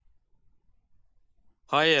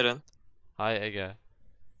Hi Eren, Hi Ege.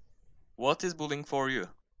 what is bullying for you?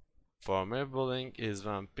 For me, bullying is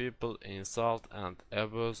when people insult and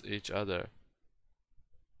abuse each other.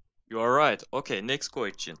 You are right. Okay, next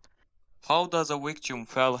question. How does a victim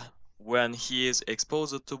feel when he is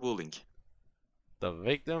exposed to bullying? The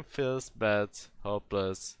victim feels bad,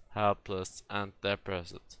 hopeless, helpless, and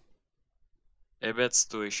depressed. A bad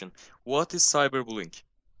situation. What is cyberbullying?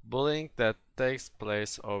 Bullying that takes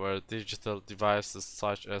place over digital devices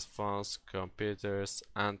such as phones, computers,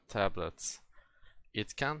 and tablets.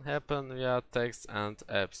 It can happen via text and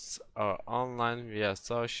apps, or online via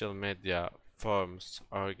social media, forums,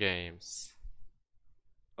 or games.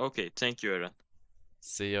 Okay, thank you Eren.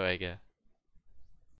 See you, Ege.